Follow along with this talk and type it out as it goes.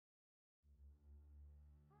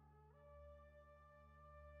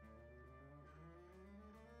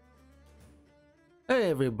Hey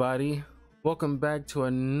everybody, welcome back to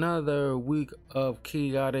another week of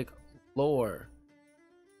chaotic lore.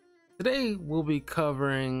 Today we'll be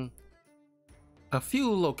covering a few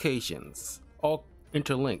locations, all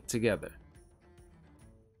interlinked together.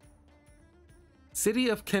 City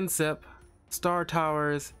of Kehn Sep, Star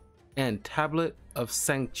Towers, and Tablet of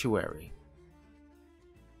Sanctuary.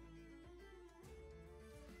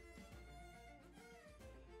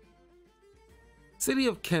 City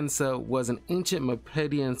of Kehn Sep was an ancient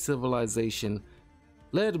Mepedian civilization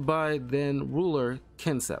led by then ruler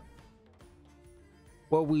Kehn Sep.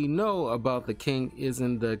 What we know about the king is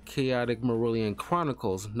in the Chaotic Meroilian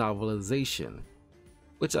Chronicles novelization,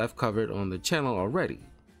 which I've covered on the channel already.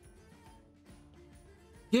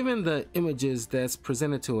 Given the images that's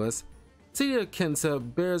presented to us, City of Kehn Sep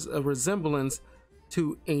bears a resemblance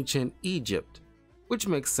to ancient Egypt, which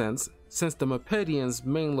makes sense since the Mepedians'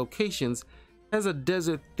 main locations has a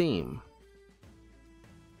desert theme.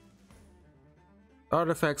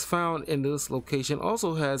 Artifacts found in this location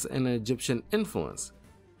also has an Egyptian influence,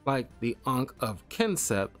 like the Ankh of Kehn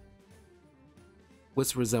Sep,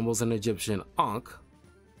 which resembles an Egyptian Ankh,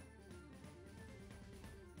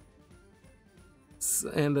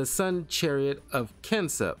 and the Sun Chariot of Kehn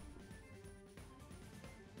Sep,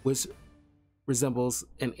 which resembles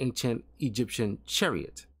an ancient Egyptian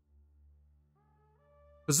chariot,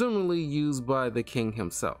 presumably used by the king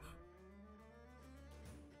himself.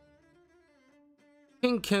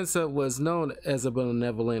 King Kehn Sep was known as a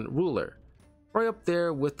benevolent ruler, right up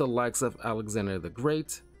there with the likes of Alexander the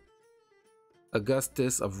Great,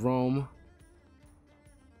 Augustus of Rome,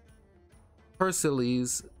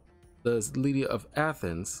 Pericles, the leader of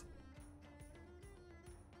Athens,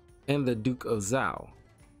 and the Duke of Zhou.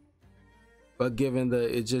 But given the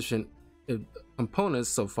Egyptian components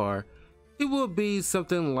so far, it will be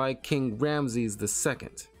something like King Ramses II.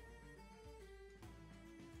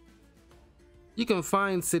 You can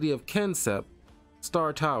find City of Kehn Sep,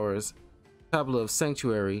 Star Towers, Tablet of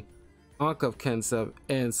Sanctuary, Ankh of Kehn Sep,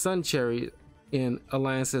 and Sun Chariot in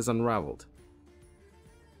Alliances Unraveled.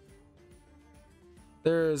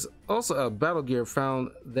 There's also a battle gear found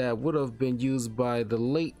that would have been used by the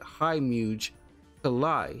late High Muge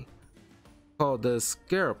Kalai, called the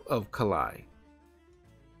Scarab of Kalai,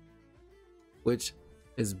 which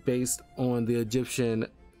is based on the Egyptian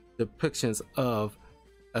depictions of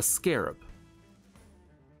a scarab.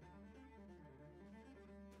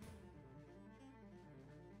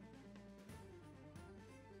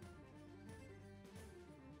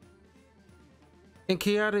 In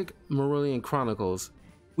Chaotic Meroilian Chronicles,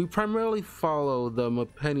 we primarily follow the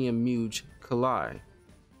Mepedian Muge Kalai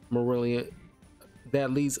Meroilian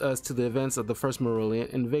that leads us to the events of the first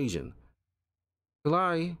Meroilian invasion.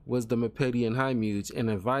 Kalai was the Mepedian High Muge and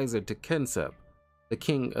advisor to Kehn Sep, the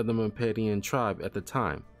king of the Mepedian tribe at the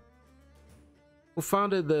time, who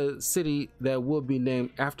founded the city that would be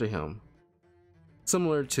named after him,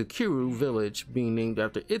 similar to Kiru village being named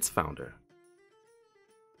after its founder.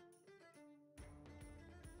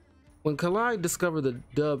 When Kalai discovered the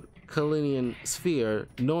dubbed Kalinian sphere,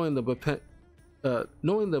 knowing the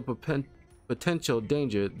potential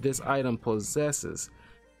danger this item possesses,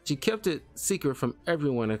 she kept it secret from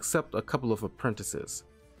everyone except a couple of apprentices,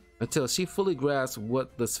 until she fully grasped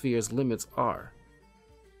what the sphere's limits are.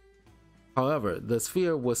 However, the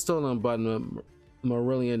sphere was stolen by the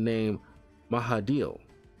Meroilian named Mahadil.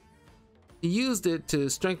 He used it to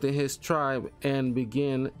strengthen his tribe and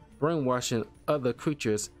begin brainwashing other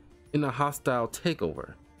creatures in a hostile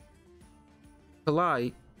takeover.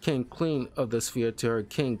 Kalai came clean of the sphere to her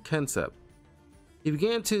king Kehn Sep. He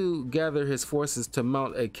began to gather his forces to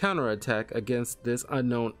mount a counterattack against this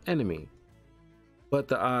unknown enemy, but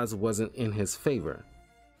the odds wasn't in his favor.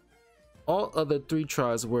 All other three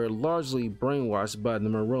tribes were largely brainwashed by the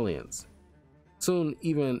Meroilians. Soon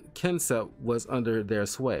even Kehn Sep was under their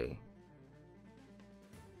sway.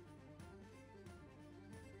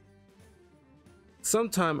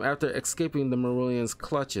 Sometime after escaping the Meroilians'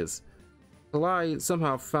 clutches, Kalai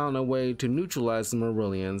somehow found a way to neutralize the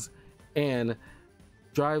Meroilians and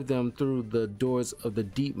drive them through the doors of the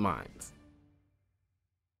deep mines.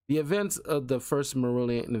 The events of the first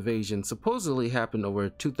Meroilian invasion supposedly happened over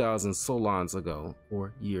 2,000 solons ago,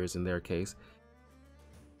 or years in their case,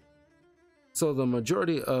 so the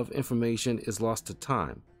majority of information is lost to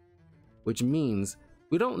time, which means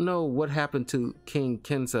we don't know what happened to King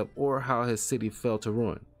Kehn Sep or how his city fell to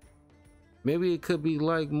ruin. Maybe it could be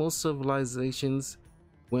like most civilizations,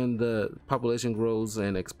 when the population grows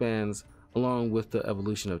and expands along with the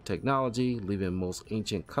evolution of technology, leaving most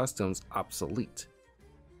ancient customs obsolete.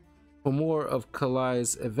 For more of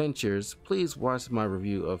Kalai's adventures, please watch my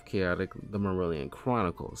review of Chaotic: The Marillion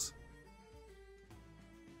Chronicles.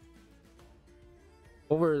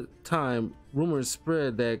 Over time, rumors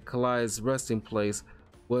spread that Kalai's resting place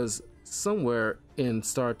was somewhere in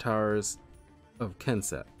Star Towers of Kehn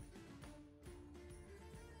Sep.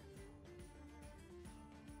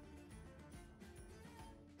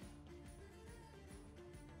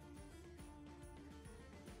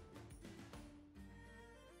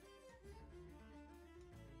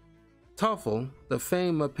 Toffel, the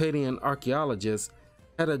famed Mapedian archaeologist,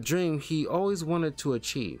 had a dream he always wanted to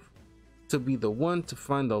achieve: to be the one to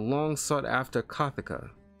find the long sought after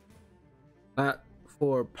Kothica. Not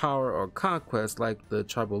for power or conquest like the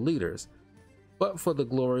tribal leaders, but for the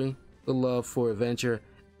glory, the love for adventure,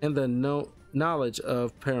 and the knowledge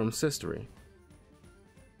of Perim's history.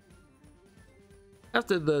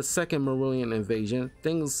 After the second Marillion invasion,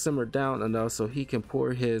 things simmered down enough so he can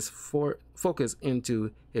pour his focus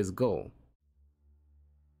into his goal.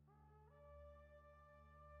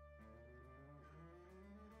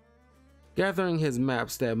 Gathering his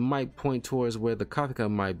maps that might point towards where the Kothica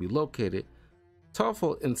might be located,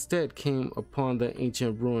 Toffel instead came upon the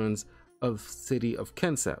ancient ruins of the city of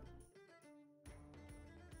Kehn Sep.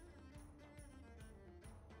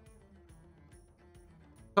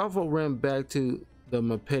 Toffel ran back to the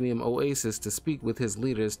Mapedian oasis to speak with his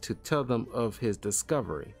leaders to tell them of his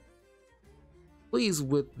discovery. Pleased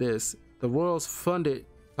with this, the royals funded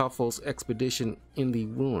Toffel's expedition in the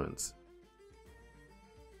ruins.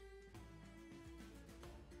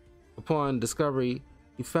 Upon discovery,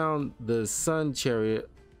 he found the Sun Chariot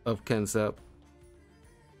of Kehn Sep,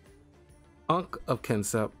 Ankh of Kehn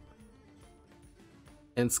Sep,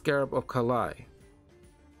 and Scarab of Kalai.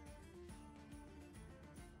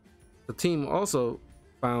 The team also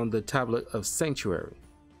found the Tablet of Sanctuary.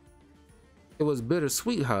 It was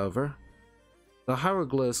bittersweet, however. The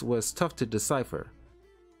hieroglyphs was tough to decipher.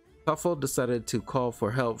 Toffel decided to call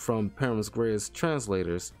for help from Perim's greatest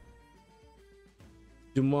translators,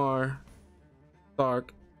 Dumar, Thark,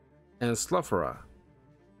 and Sluffera.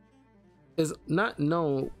 It's not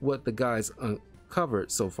known what the guys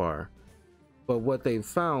uncovered so far, but what they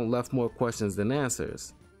found left more questions than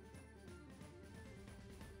answers.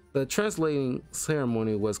 The translating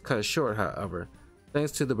ceremony was cut short, however,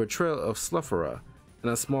 thanks to the betrayal of Sluffera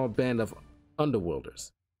and a small band of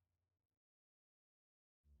underworlders.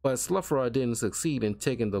 But Sluffera didn't succeed in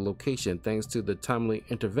taking the location thanks to the timely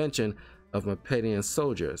intervention of Mapedian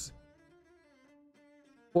soldiers,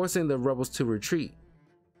 forcing the rebels to retreat.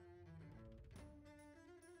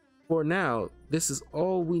 For now, this is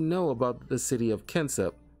all we know about the city of Kehn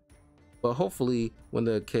Sep, but hopefully when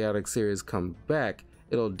the Chaotic series comes back,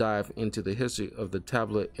 it'll dive into the history of the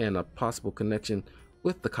tablet and a possible connection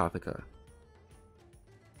with the Kothica.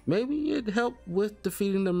 Maybe it helped with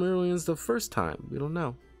defeating the Marillions the first time, we don't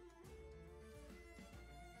know.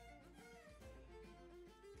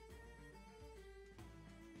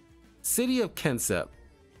 City of Kehn Sep,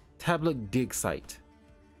 Tablet Dig Site.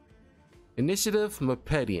 Initiative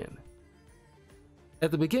Mapedian.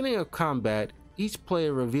 At the beginning of combat, each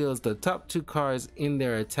player reveals the top 2 cards in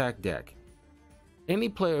their attack deck. Any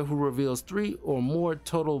player who reveals 3 or more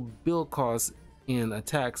total build costs in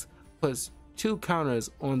attacks puts 2 counters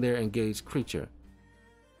on their engaged creature.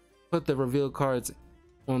 Put the revealed cards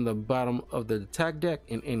on the bottom of the attack deck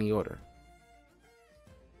in any order.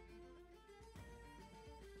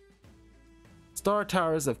 Star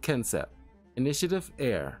Towers of Kehn Sep. Initiative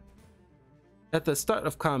Air. At the start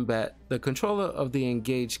of combat, the controller of the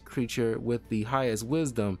engaged creature with the highest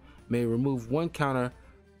wisdom may remove 1 counter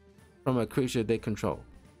from a creature they control.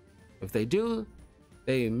 If they do,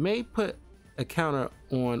 they may put a counter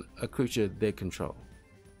on a creature they control.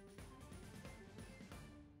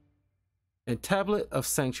 And Tablet of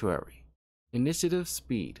Sanctuary. Initiative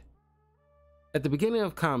Speed. At the beginning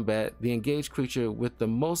of combat, the engaged creature with the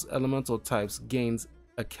most elemental types gains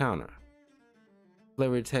a counter.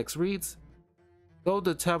 Flavor text reads, though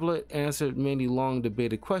the tablet answered many long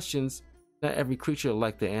debated questions, not every creature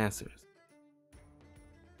liked the answers.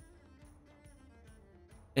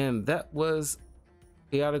 And that was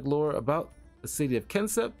chaotic lore about the city of Kehn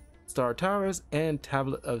Sep, Star Towers, and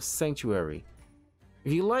Tablet of Sanctuary.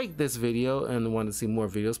 If you like this video and want to see more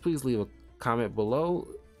videos, please leave a comment below.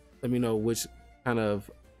 Let me know which kind of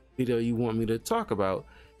video you want me to talk about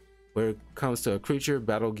where it comes to a creature,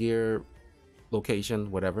 battle gear, location,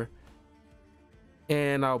 whatever,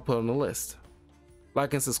 and I'll put on the list.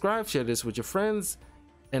 Like and subscribe, share this with your friends,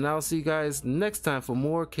 and I'll see you guys next time for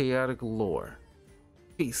more chaotic lore.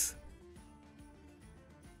 Peace.